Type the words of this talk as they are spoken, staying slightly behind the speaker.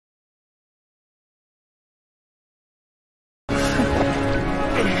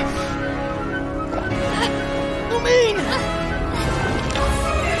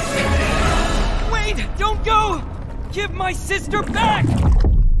give my sister back!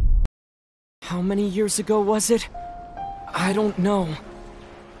 How many years ago was it? I don't know.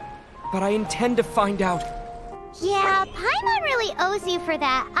 But I intend to find out. Yeah, Paimon really owes you for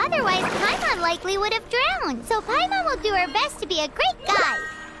that. Otherwise, Paimon likely would have drowned. So Paimon will do her best to be a great guide.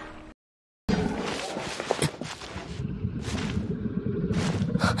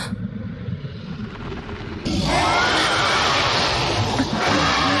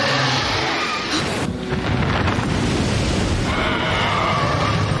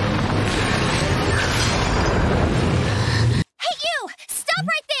 Hey, you! Stop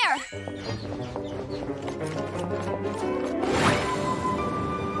right there!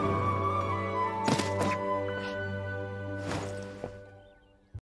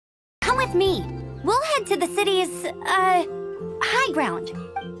 Come with me. We'll head to the city's, high ground.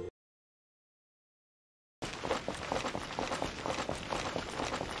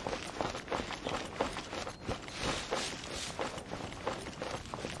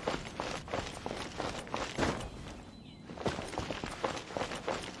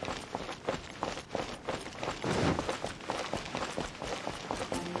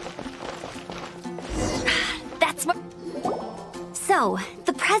 That's what... So,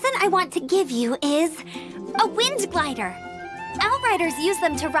 the present I want to give you is a wind glider. Outriders use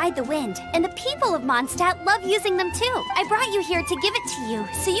them to ride the wind, and the people of Mondstadt love using them too. I brought you here to give it to you,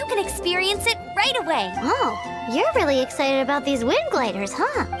 so you can experience it right away. Oh, you're really excited about these wind gliders,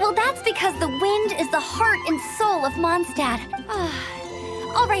 huh? Well, that's because the wind is the heart and soul of Mondstadt.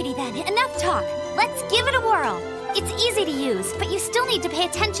 Alrighty then, enough talk. Let's give it a whirl. It's easy to use, but you still need to pay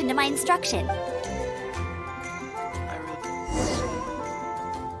attention to my instruction.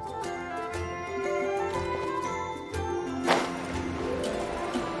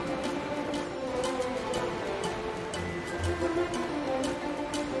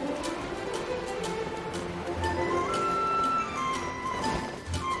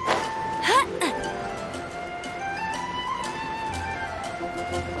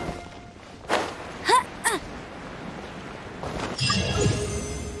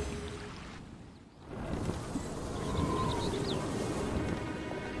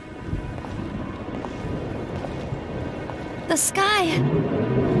 The sky...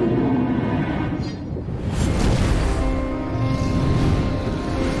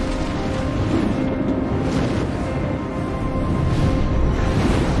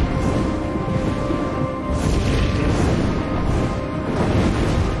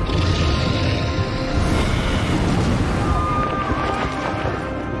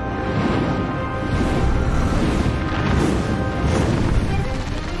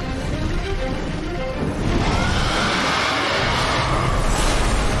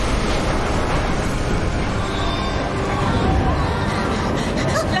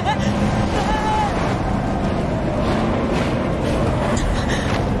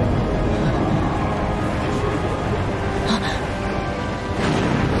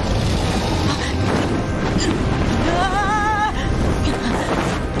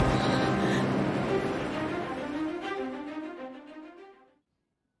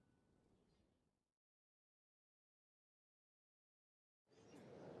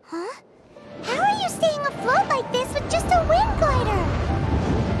 Huh? How are you staying afloat like this with just a wind glider?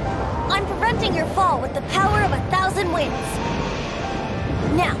 I'm preventing your fall with the power of 1,000 winds.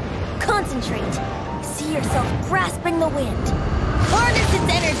 Now, concentrate. See yourself grasping the wind. Harness its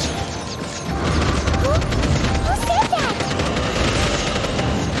energy. Who said that?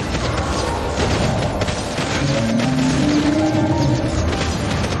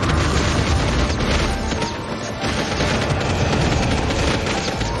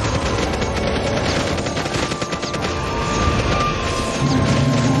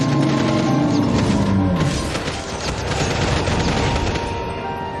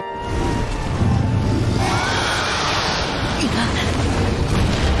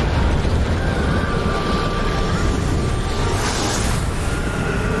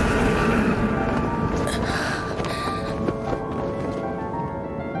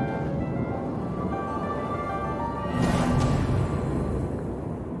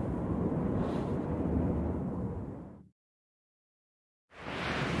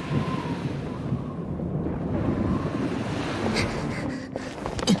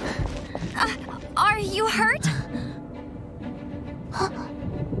 Are you hurt?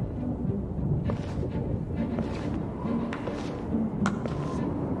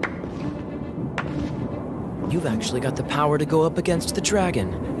 You've actually got the power to go up against the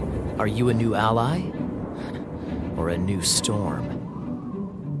dragon. Are you a new ally? Or a new storm?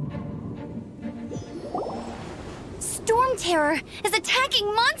 Storm Terror is attacking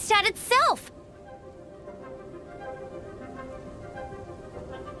Mondstadt itself!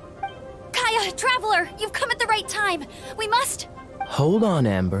 Traveler, you've come at the right time. We must... Hold on,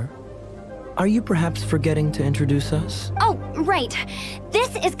 Amber. Are you perhaps forgetting to introduce us? Oh, right.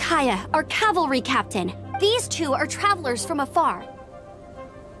 This is Kaya, our cavalry captain. These two are travelers from afar.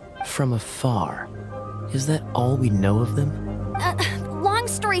 From afar? Is that all we know of them? Long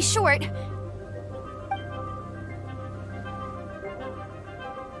story short...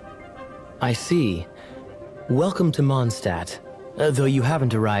 I see. Welcome to Mondstadt. Though you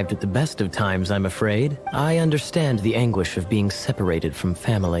haven't arrived at the best of times, I'm afraid. I understand the anguish of being separated from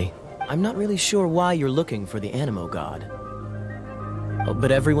family. I'm not really sure why you're looking for the Animo God. Oh,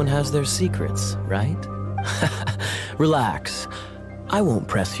 but everyone has their secrets, right? Relax. I won't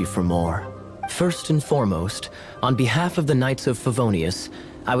press you for more. First and foremost, on behalf of the Knights of Favonius,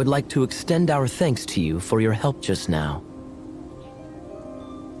 I would like to extend our thanks to you for your help just now.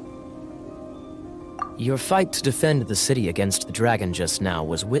 Your fight to defend the city against the dragon just now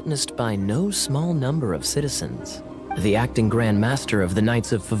was witnessed by no small number of citizens. The acting Grand Master of the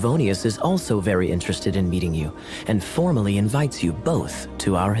Knights of Favonius is also very interested in meeting you, and formally invites you both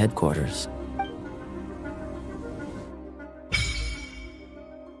to our headquarters.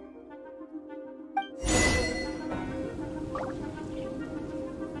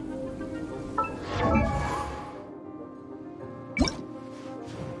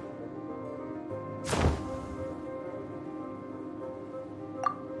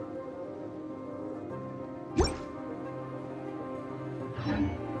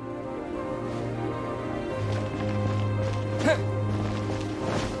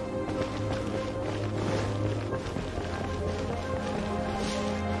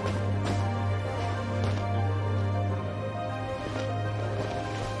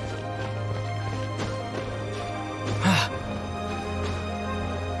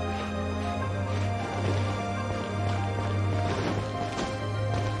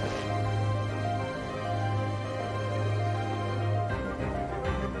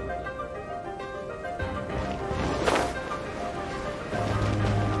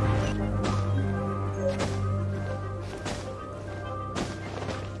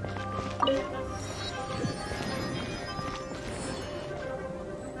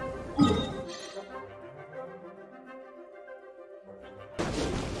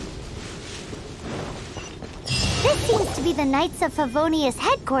 This seems to be the Knights of Favonius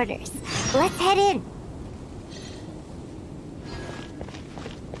headquarters. Let's head in.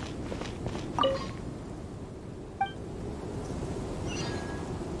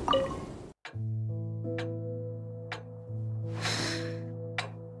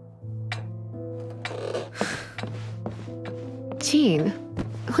 Jean,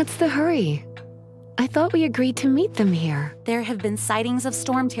 what's the hurry? I thought we agreed to meet them here. There have been sightings of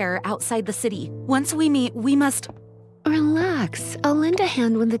storm terror outside the city. Once we meet, we must... Relax. I'll lend a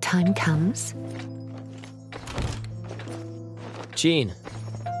hand when the time comes. Jean,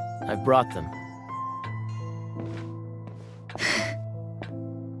 I've brought them.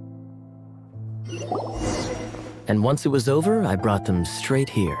 And once it was over, I brought them straight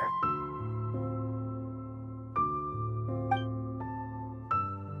here.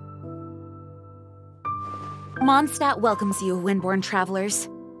 Mondstadt welcomes you, Windborn travelers.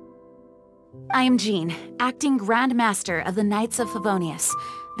 I am Jean, acting Grand Master of the Knights of Favonius.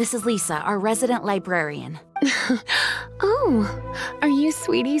 This is Lisa, our resident librarian. Oh, are you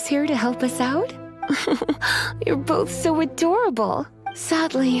sweeties here to help us out? You're both so adorable.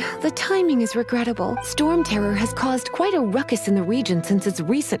 Sadly, the timing is regrettable. Storm terror has caused quite a ruckus in the region since its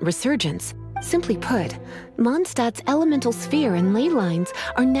recent resurgence. Simply put, Mondstadt's elemental sphere and ley lines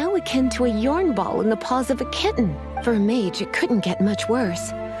are now akin to a yarn ball in the paws of a kitten. For a mage, it couldn't get much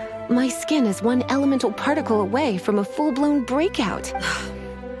worse. My skin is one elemental particle away from a full-blown breakout.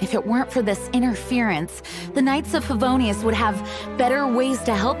 If it weren't for this interference, the Knights of Favonius would have better ways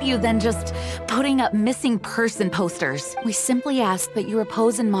to help you than just putting up missing person posters. We simply ask that you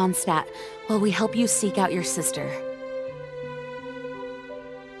repose in Mondstadt while we help you seek out your sister.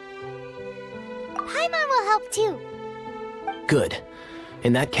 Paimon will help too. Good.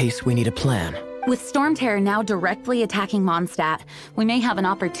 In that case, we need a plan. With storm terror now directly attacking Mondstadt, we may have an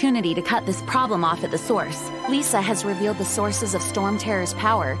opportunity to cut this problem off at the source. Lisa has revealed the sources of storm terror's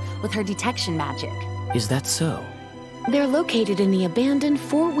power with her detection magic. Is that so? They're located in the abandoned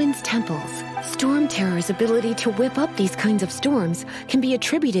Four Winds temples. Storm Terror's ability to whip up these kinds of storms can be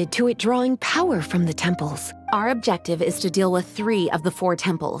attributed to it drawing power from the temples. Our objective is to deal with 3 of the 4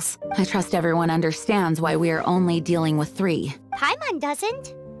 temples. I trust everyone understands why we are only dealing with 3. Paimon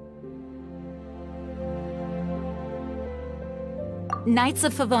doesn't. Knights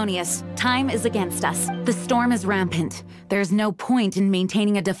of Favonius, time is against us. The storm is rampant. There's no point in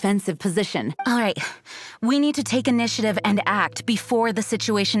maintaining a defensive position. All right, we need to take initiative and act before the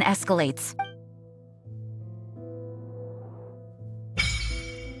situation escalates.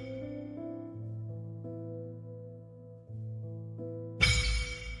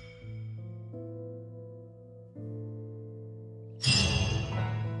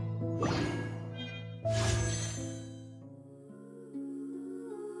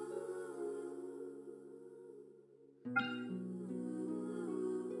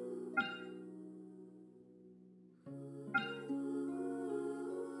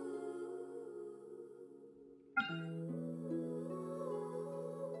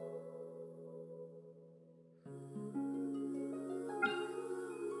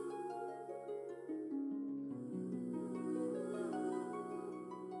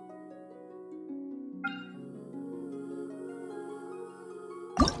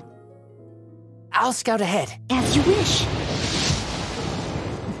 I'll scout ahead. As you wish.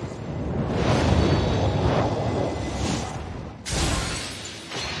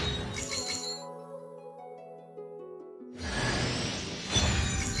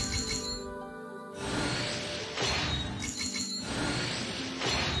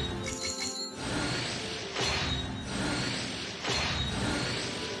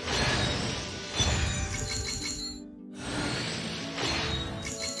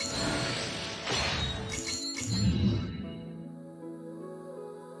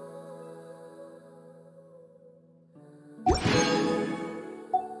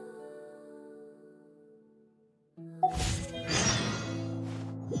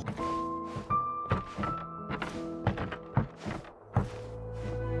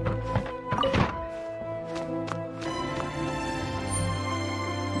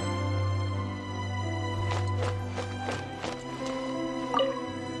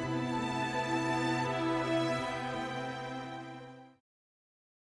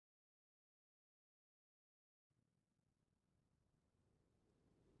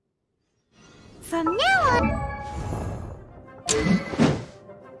 From now on...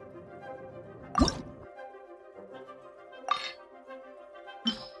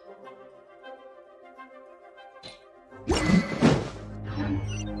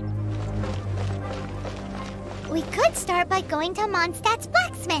 We could start by going to Mondstadt's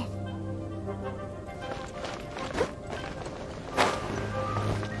blacksmith.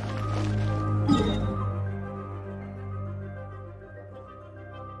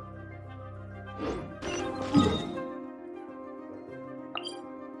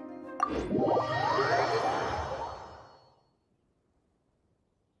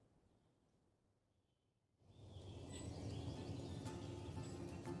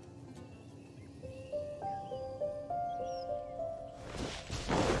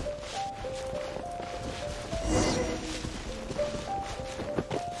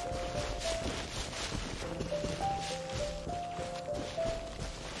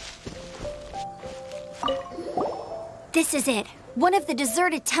 This is it. One of the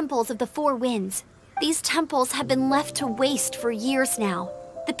deserted temples of the Four Winds. These temples have been left to waste for years now.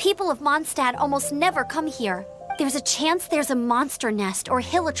 The people of Mondstadt almost never come here. There's a chance there's a monster nest or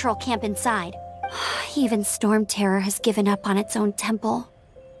hilitrol camp inside. Even Storm Terror has given up on its own temple.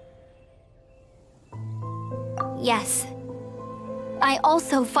 Yes. I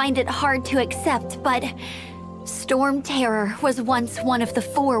also find it hard to accept, but Storm Terror was once one of the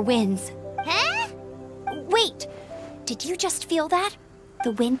Four Winds. Huh? Wait! Did you just feel that?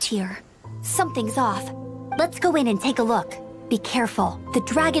 The wind here. Something's off. Let's go in and take a look. Be careful. The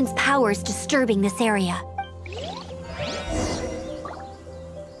dragon's power is disturbing this area.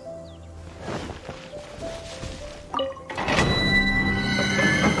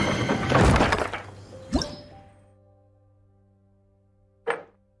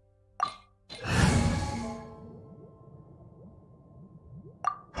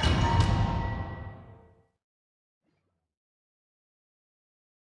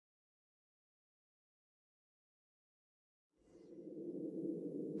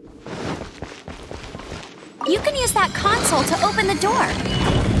 You can use that console to open the door.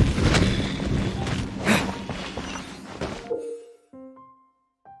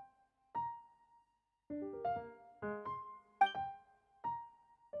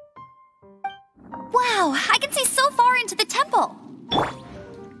 Wow, I can see so far into the temple.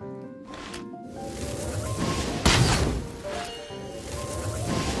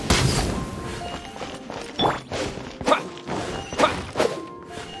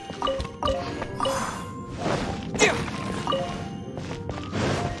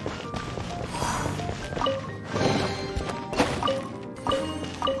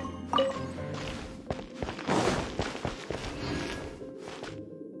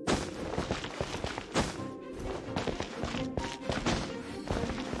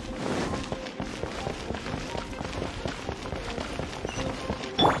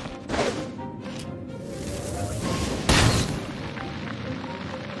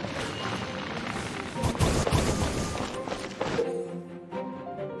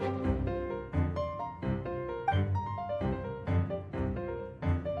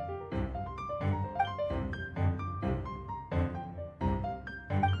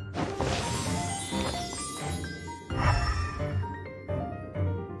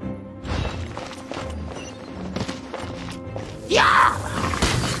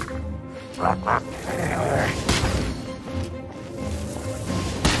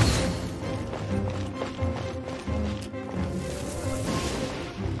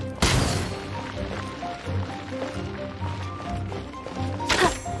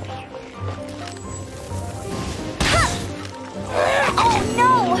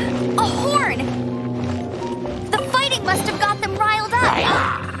 must have got them riled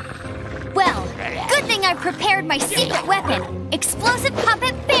up. Well, good thing I prepared my secret weapon, Explosive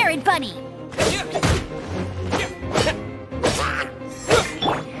Puppet Barrett Bunny.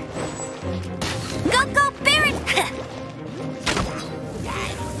 Go, go, Barrett!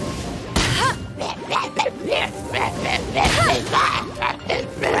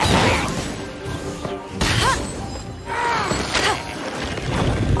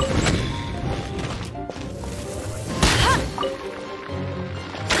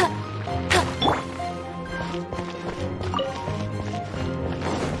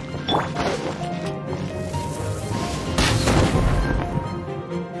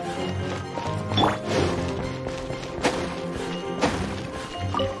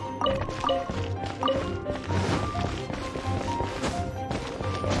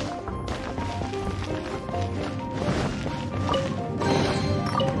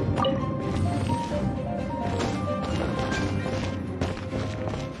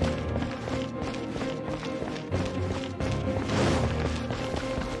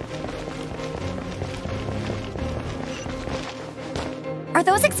 Are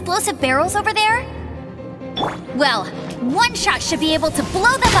those explosive barrels over there? Well, one shot should be able to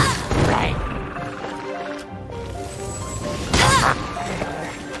blow them up.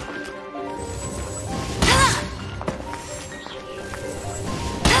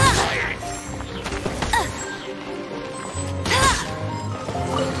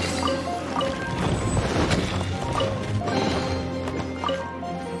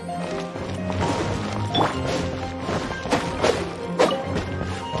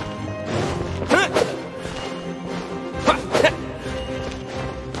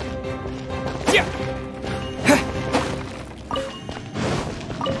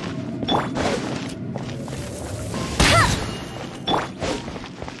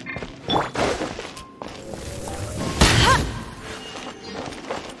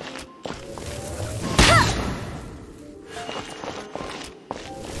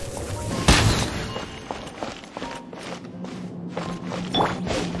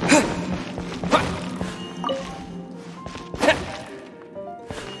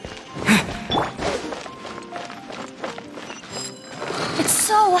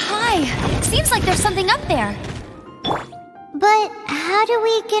 So high. Seems like there's something up there. But how do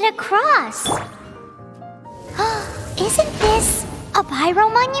we get across? Isn't this a pyro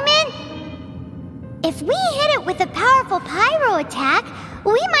monument? If we hit it with a powerful pyro attack,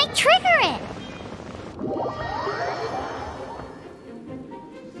 we might trigger it.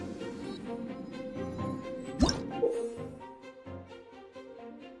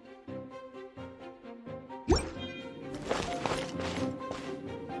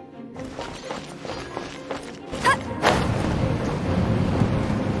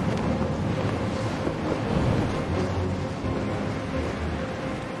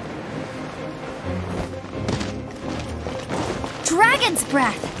 Dragon's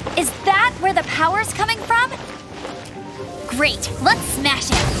breath! Is that where the power's coming from? Great, let's smash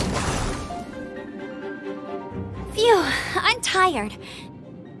it! Phew, I'm tired.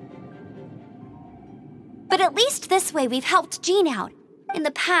 But at least this way we've helped Jean out. In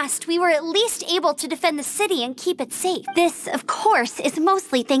the past, we were at least able to defend the city and keep it safe. This, of course, is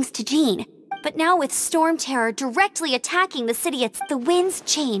mostly thanks to Jean. But now with Storm Terror directly attacking the city, the winds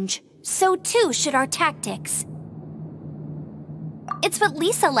change. So too should our tactics. It's what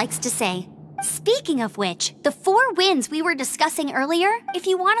Lisa likes to say. Speaking of which, the 4 winds we were discussing earlier, if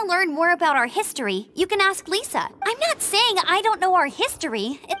you want to learn more about our history, you can ask Lisa. I'm not saying I don't know our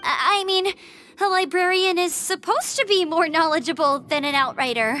history. I mean, a librarian is supposed to be more knowledgeable than an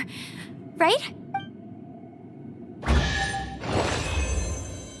outrider, right?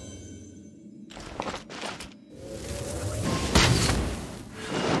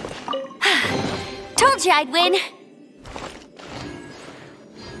 Told you I'd win.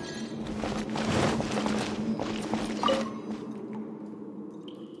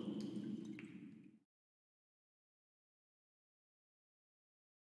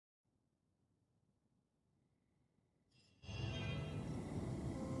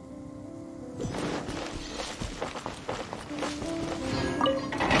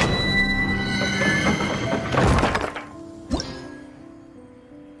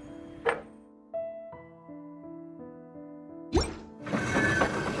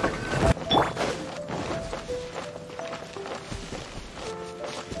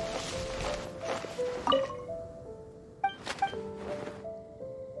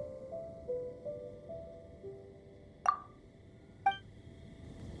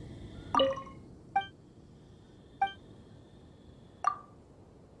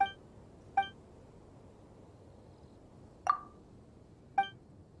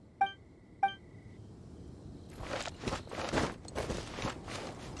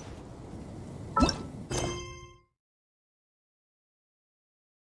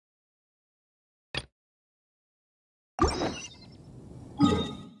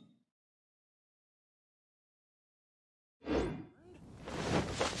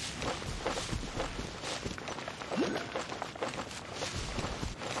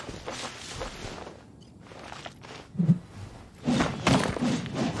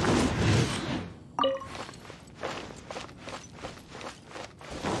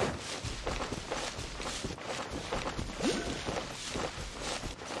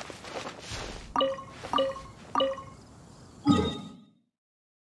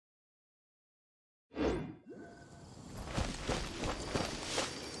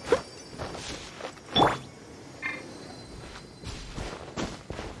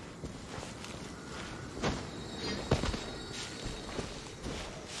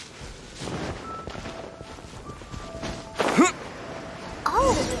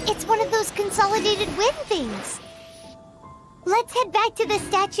 consolidated wind things. Let's head back to the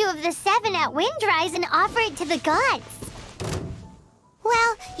statue of the Seven at Windrise and offer it to the gods.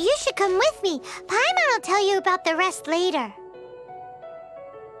 Well, you should come with me. Paimon will tell you about the rest later.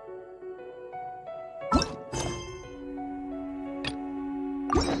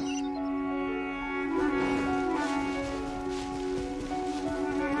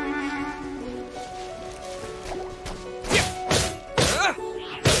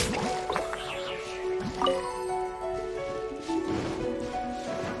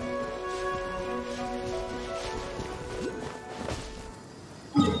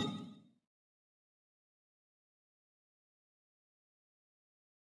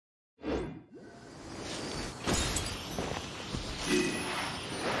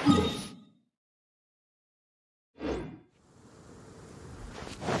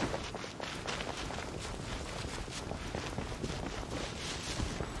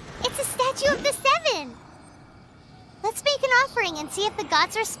 Statue of the Seven! Let's make an offering and see if the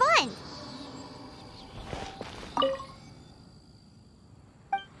gods respond.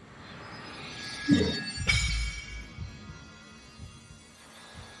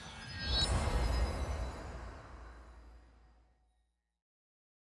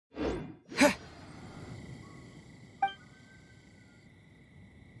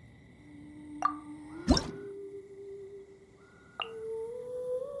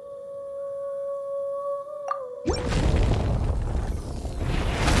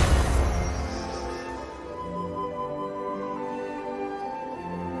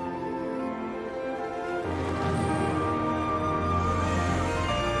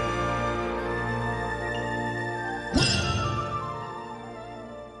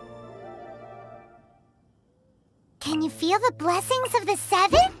 Can you feel the blessings of the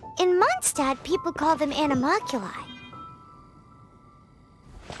Seven? In Mondstadt, people call them animalculi.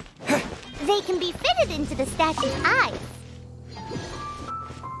 They can be fitted into the statue's eyes.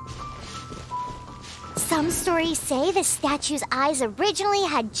 Some stories say the statue's eyes originally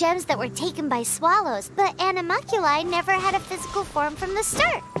had gems that were taken by swallows, but animalculi never had a physical form from the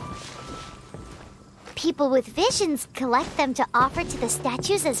start. People with visions collect them to offer to the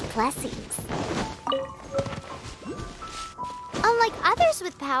statues as blessings. Unlike others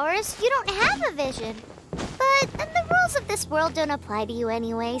with powers, you don't have a vision. But the rules of this world don't apply to you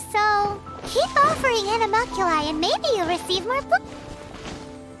anyway, so keep offering animalculi and maybe you'll receive more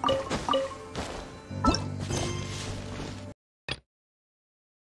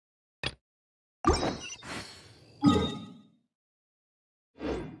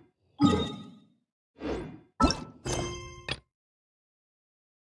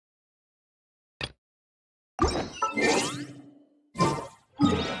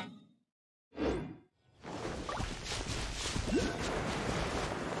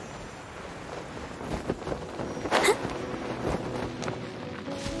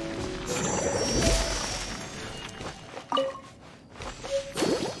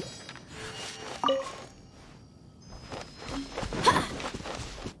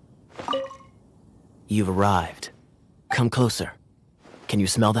You've arrived. Come closer. Can you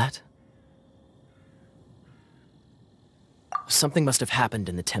smell that? Something must have happened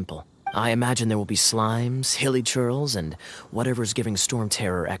in the temple. I imagine there will be slimes, hilly churls, and whatever's giving Storm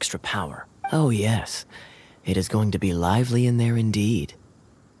Terror extra power. Oh yes, it is going to be lively in there indeed.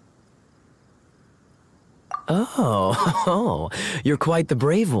 Oh, you're quite the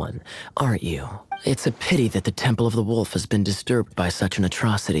brave one, aren't you? It's a pity that the Temple of the Wolf has been disturbed by such an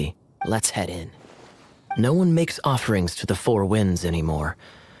atrocity. Let's head in. No one makes offerings to the Four Winds anymore.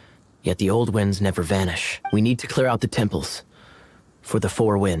 Yet the old winds never vanish. We need to clear out the temples. For the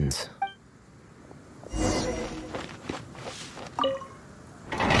Four Winds.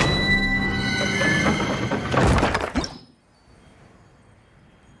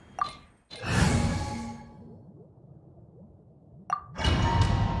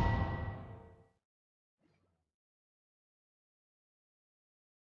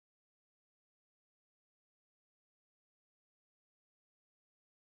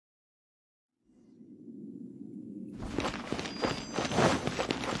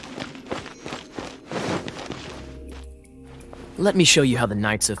 Let me show you how the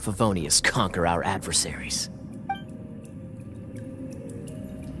Knights of Favonius conquer our adversaries.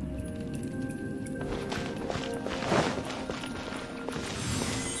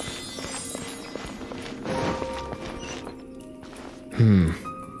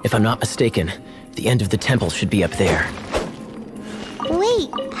 If I'm not mistaken, the end of the temple should be up there. Wait,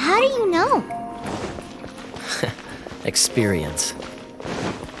 how do you know? Experience.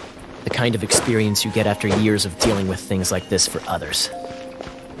 The kind of experience you get after years of dealing with things like this for others.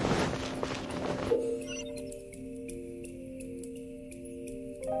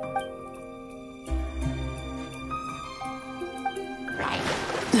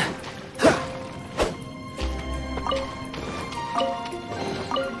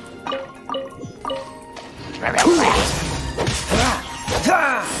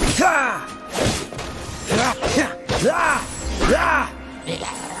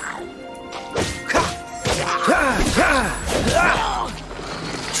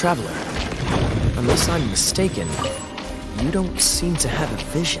 Traveler, unless I'm mistaken, you don't seem to have a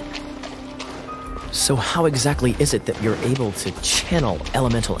vision. So how exactly is it that you're able to channel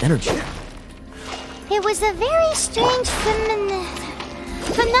elemental energy? It was a very strange phenomenon.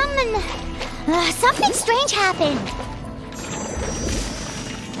 Something strange happened.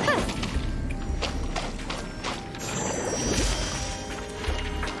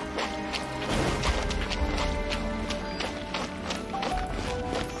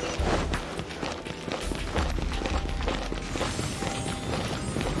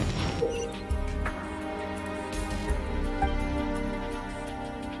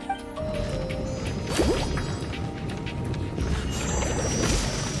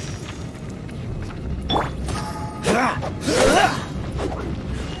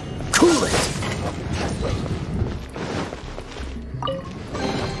 Cool it!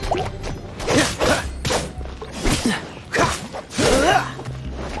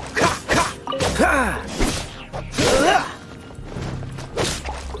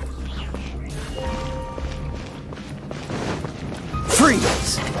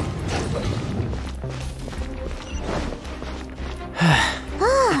 Freeze!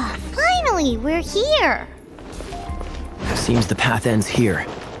 Finally, we're here. Seems the path ends here.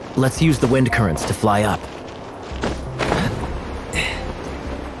 Let's use the wind currents to fly up.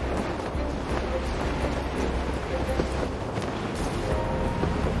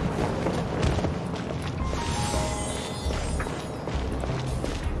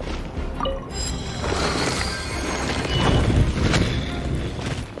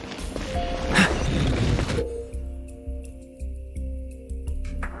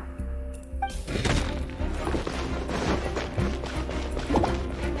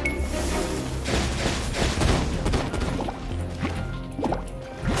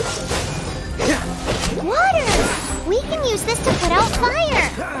 We can use this to put out fire.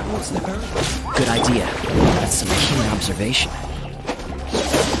 Good idea. That's some keen observation.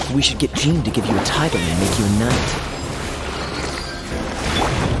 We should get Jean to give you a title and make you a knight.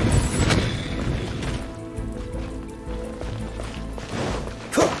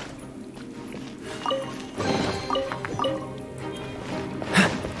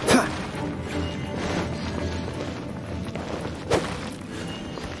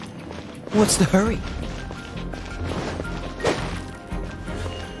 What's the hurry?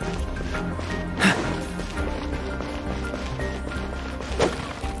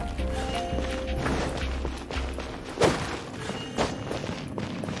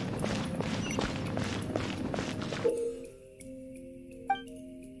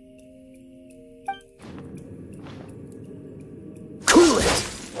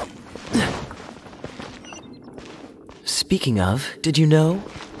 Speaking of, did you know?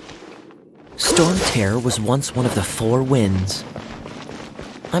 Storm Terror was once one of the 4 winds.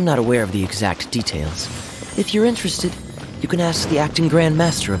 I'm not aware of the exact details. If you're interested, you can ask the acting Grand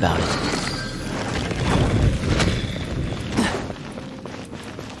Master about it.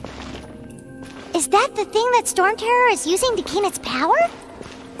 Is that the thing that Storm Terror is using to gain its power?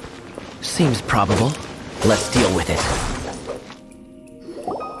 Seems probable. Let's deal with it.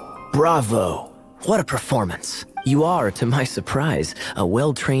 Bravo! What a performance. You are, to my surprise, a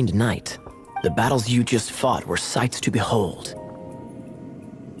well-trained knight. The battles you just fought were sights to behold.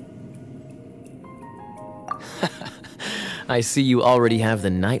 I see you already have the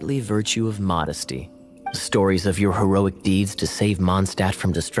knightly virtue of modesty. Stories of your heroic deeds to save Mondstadt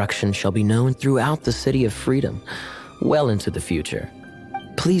from destruction shall be known throughout the City of Freedom, well into the future.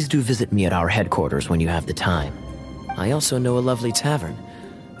 Please do visit me at our headquarters when you have the time. I also know a lovely tavern,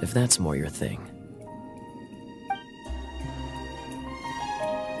 if that's more your thing.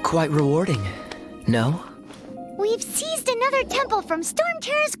 Quite rewarding, no? We've seized another temple from Storm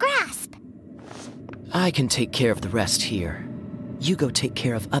Terror's grasp. I can take care of the rest here. You go take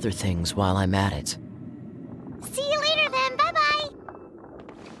care of other things while I'm at it. See you later then, bye-bye!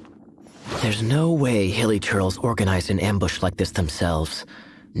 There's no way Hilly Turtles organized an ambush like this themselves.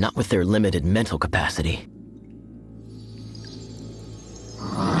 Not with their limited mental capacity.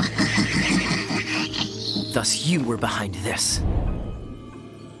 Thus you were behind this.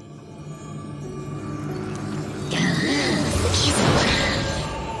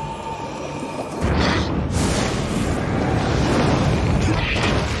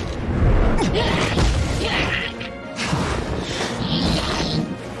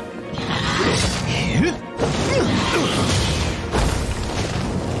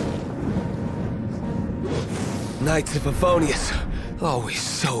 Knights of Favonius. Always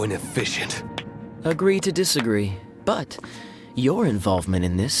so inefficient. Agree to disagree, but your involvement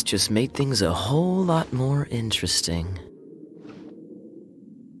in this just made things a whole lot more interesting.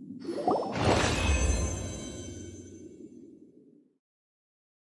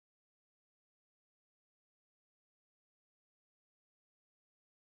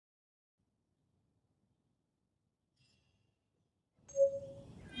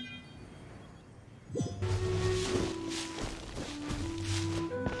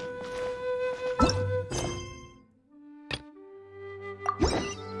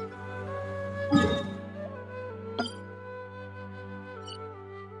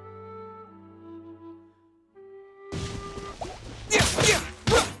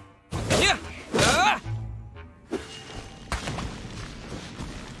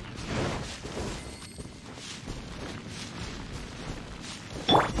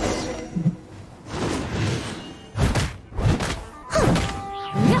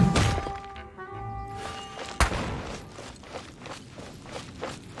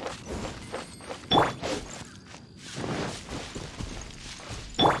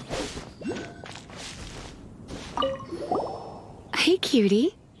 Hey,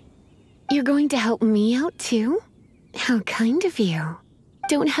 cutie. You're going to help me out, too? How kind of you.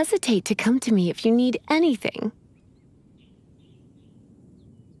 Don't hesitate to come to me if you need anything.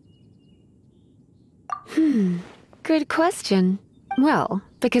 Good question. Well,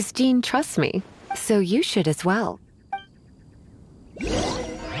 because Jean trusts me, so you should as well.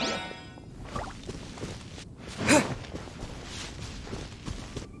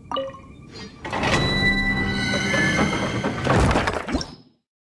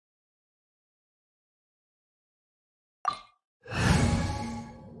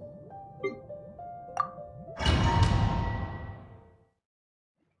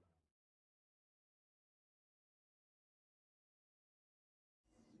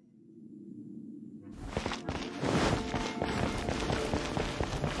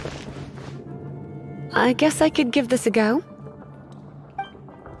 I guess I could give this a go.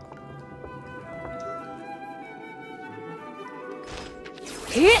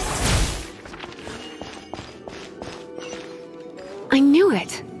 I knew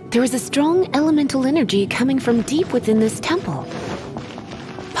it! There is a strong elemental energy coming from deep within this temple.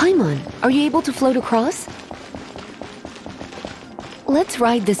 Paimon, are you able to float across? Let's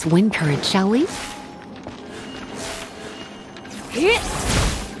ride this wind current, shall we?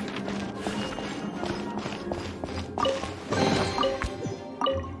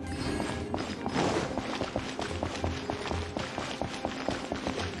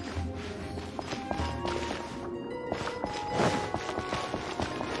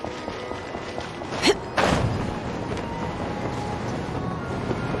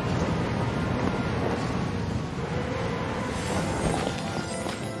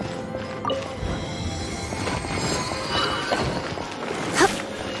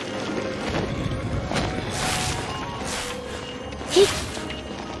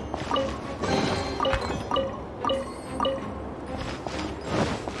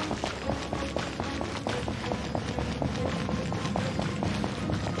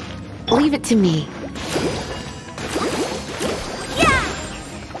 Leave it to me.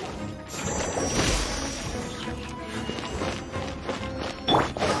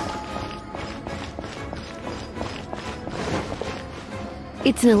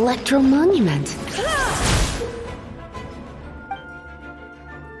 It's an electro monument.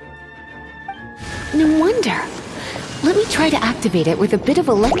 No wonder. Let me try to activate it with a bit of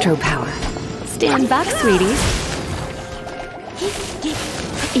electro power. Stand back, sweeties.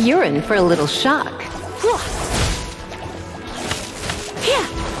 You're in for a little shock.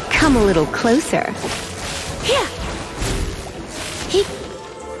 Come a little closer.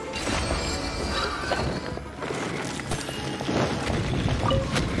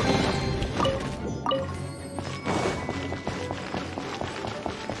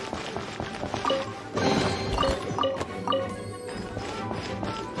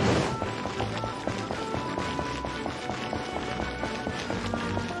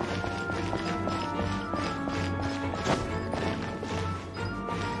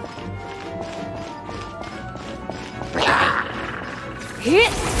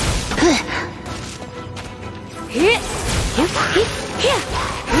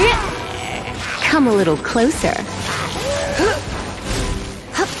 Come a little closer.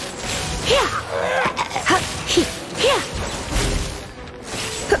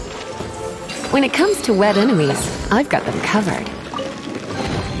 When it comes to wet enemies, I've got them covered.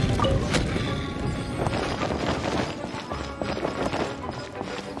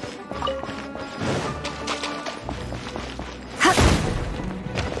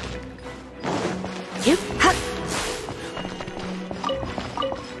 Yep. Ha.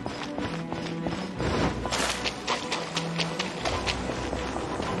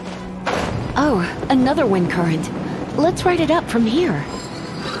 Oh, another wind current. Let's ride it up from here.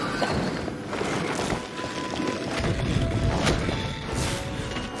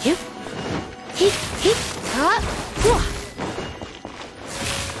 Yep. Hip, hip, ha, wah.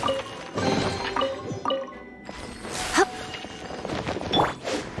 Hup.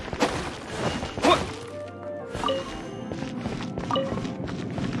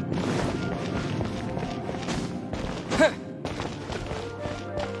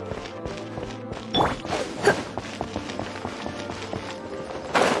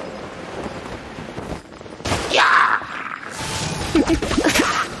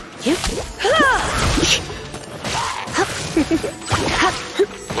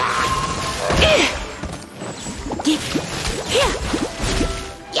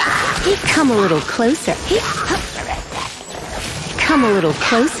 Come a little closer. Come a little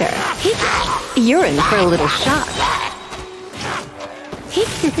closer. You're in for a little shock.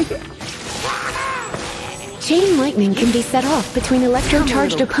 Chain lightning can be set off between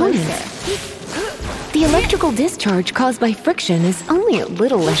electro-charged opponents. The electrical discharge caused by friction is only a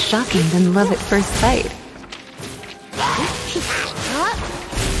little less shocking than love at first sight.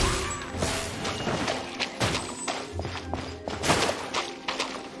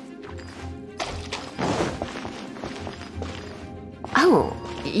 Oh,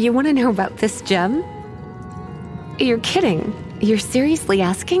 you want to know about this gem? You're kidding. You're seriously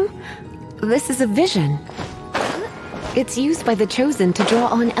asking? This is a vision. It's used by the Chosen to draw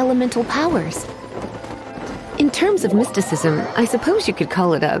on elemental powers. In terms of mysticism, I suppose you could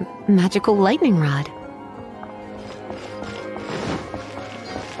call it a magical lightning rod.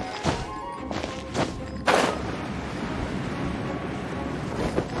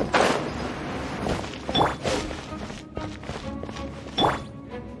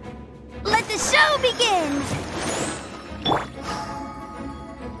 Let the show begin!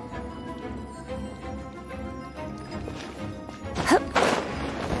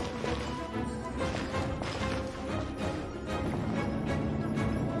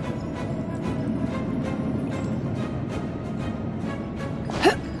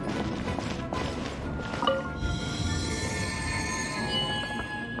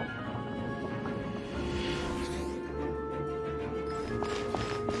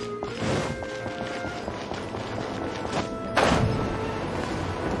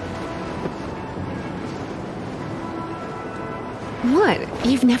 What?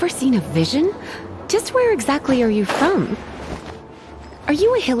 You've never seen a vision? Just where exactly are you from? Are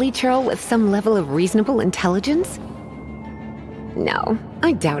you a hilly churl with some level of reasonable intelligence? No,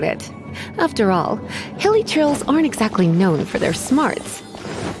 I doubt it. After all, hilly churls aren't exactly known for their smarts.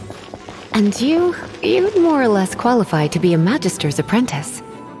 And you'd more or less qualify to be a magister's apprentice.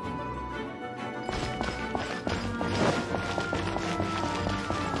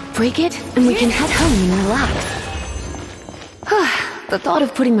 Break it, and we can head home and relax. The thought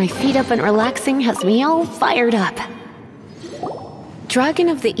of putting my feet up and relaxing has me all fired up. Dragon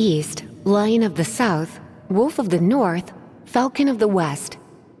of the East, Lion of the South, Wolf of the North, Falcon of the West.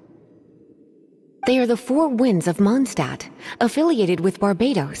 They are the four winds of Mondstadt, affiliated with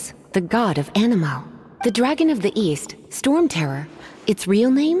Barbados, the god of Anemo. The Dragon of the East, Storm Terror, its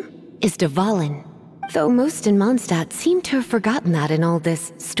real name is Dvalin. Though most in Mondstadt seem to have forgotten that in all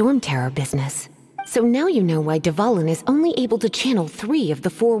this Storm Terror business. So now you know why Dvalin is only able to channel 3 of the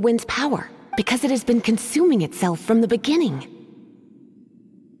 4 winds' power, because it has been consuming itself from the beginning.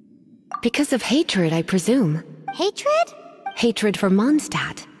 Because of hatred, I presume. Hatred? Hatred for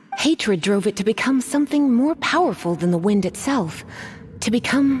Mondstadt. Hatred drove it to become something more powerful than the wind itself, to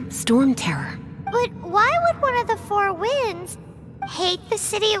become Storm Terror. But why would one of the 4 winds hate the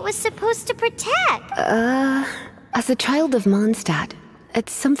city it was supposed to protect? As a child of Mondstadt,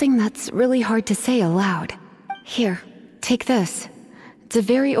 it's something that's really hard to say aloud. Here, take this. It's a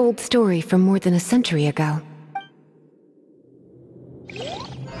very old story from more than a century ago.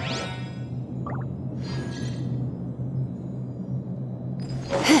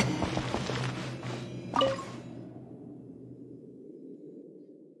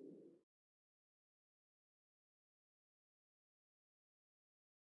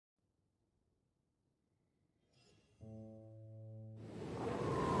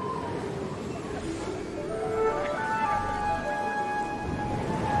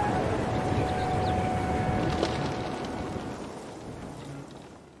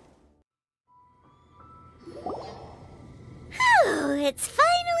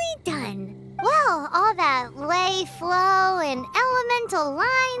 mental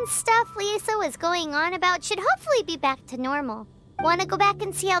line stuff Lisa was going on about should hopefully be back to normal. Want to go back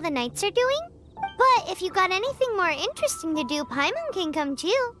and see how the knights are doing? But if you got anything more interesting to do, Paimon can come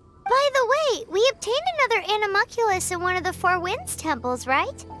too. By the way, we obtained another Animalculus in one of the Four Winds temples,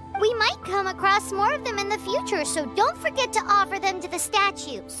 right? We might come across more of them in the future, so don't forget to offer them to the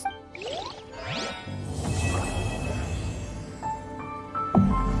statues.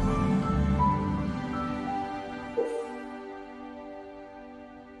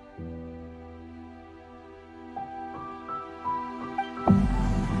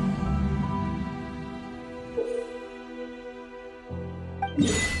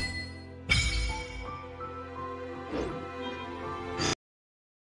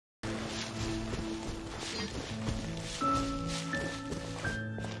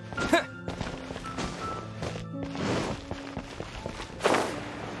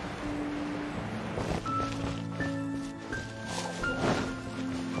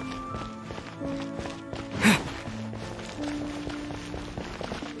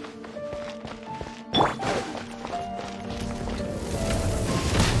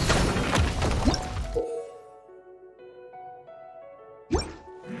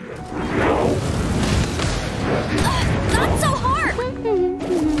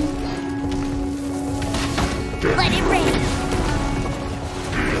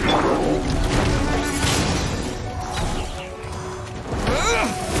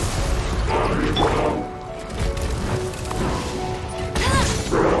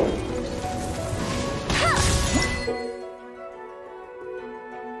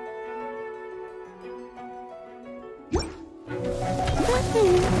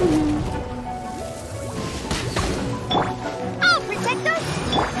 I'll protect us!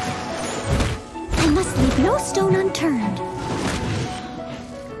 I must leave no stone unturned.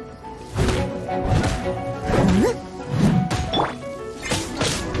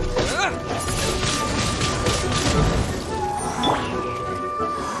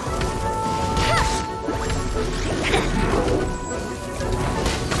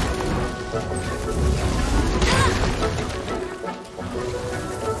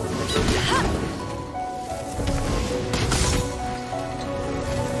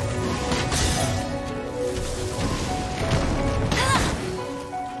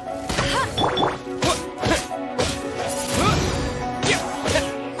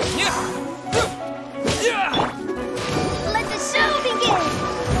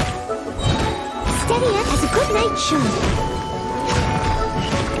 Steady Ed has a good night show.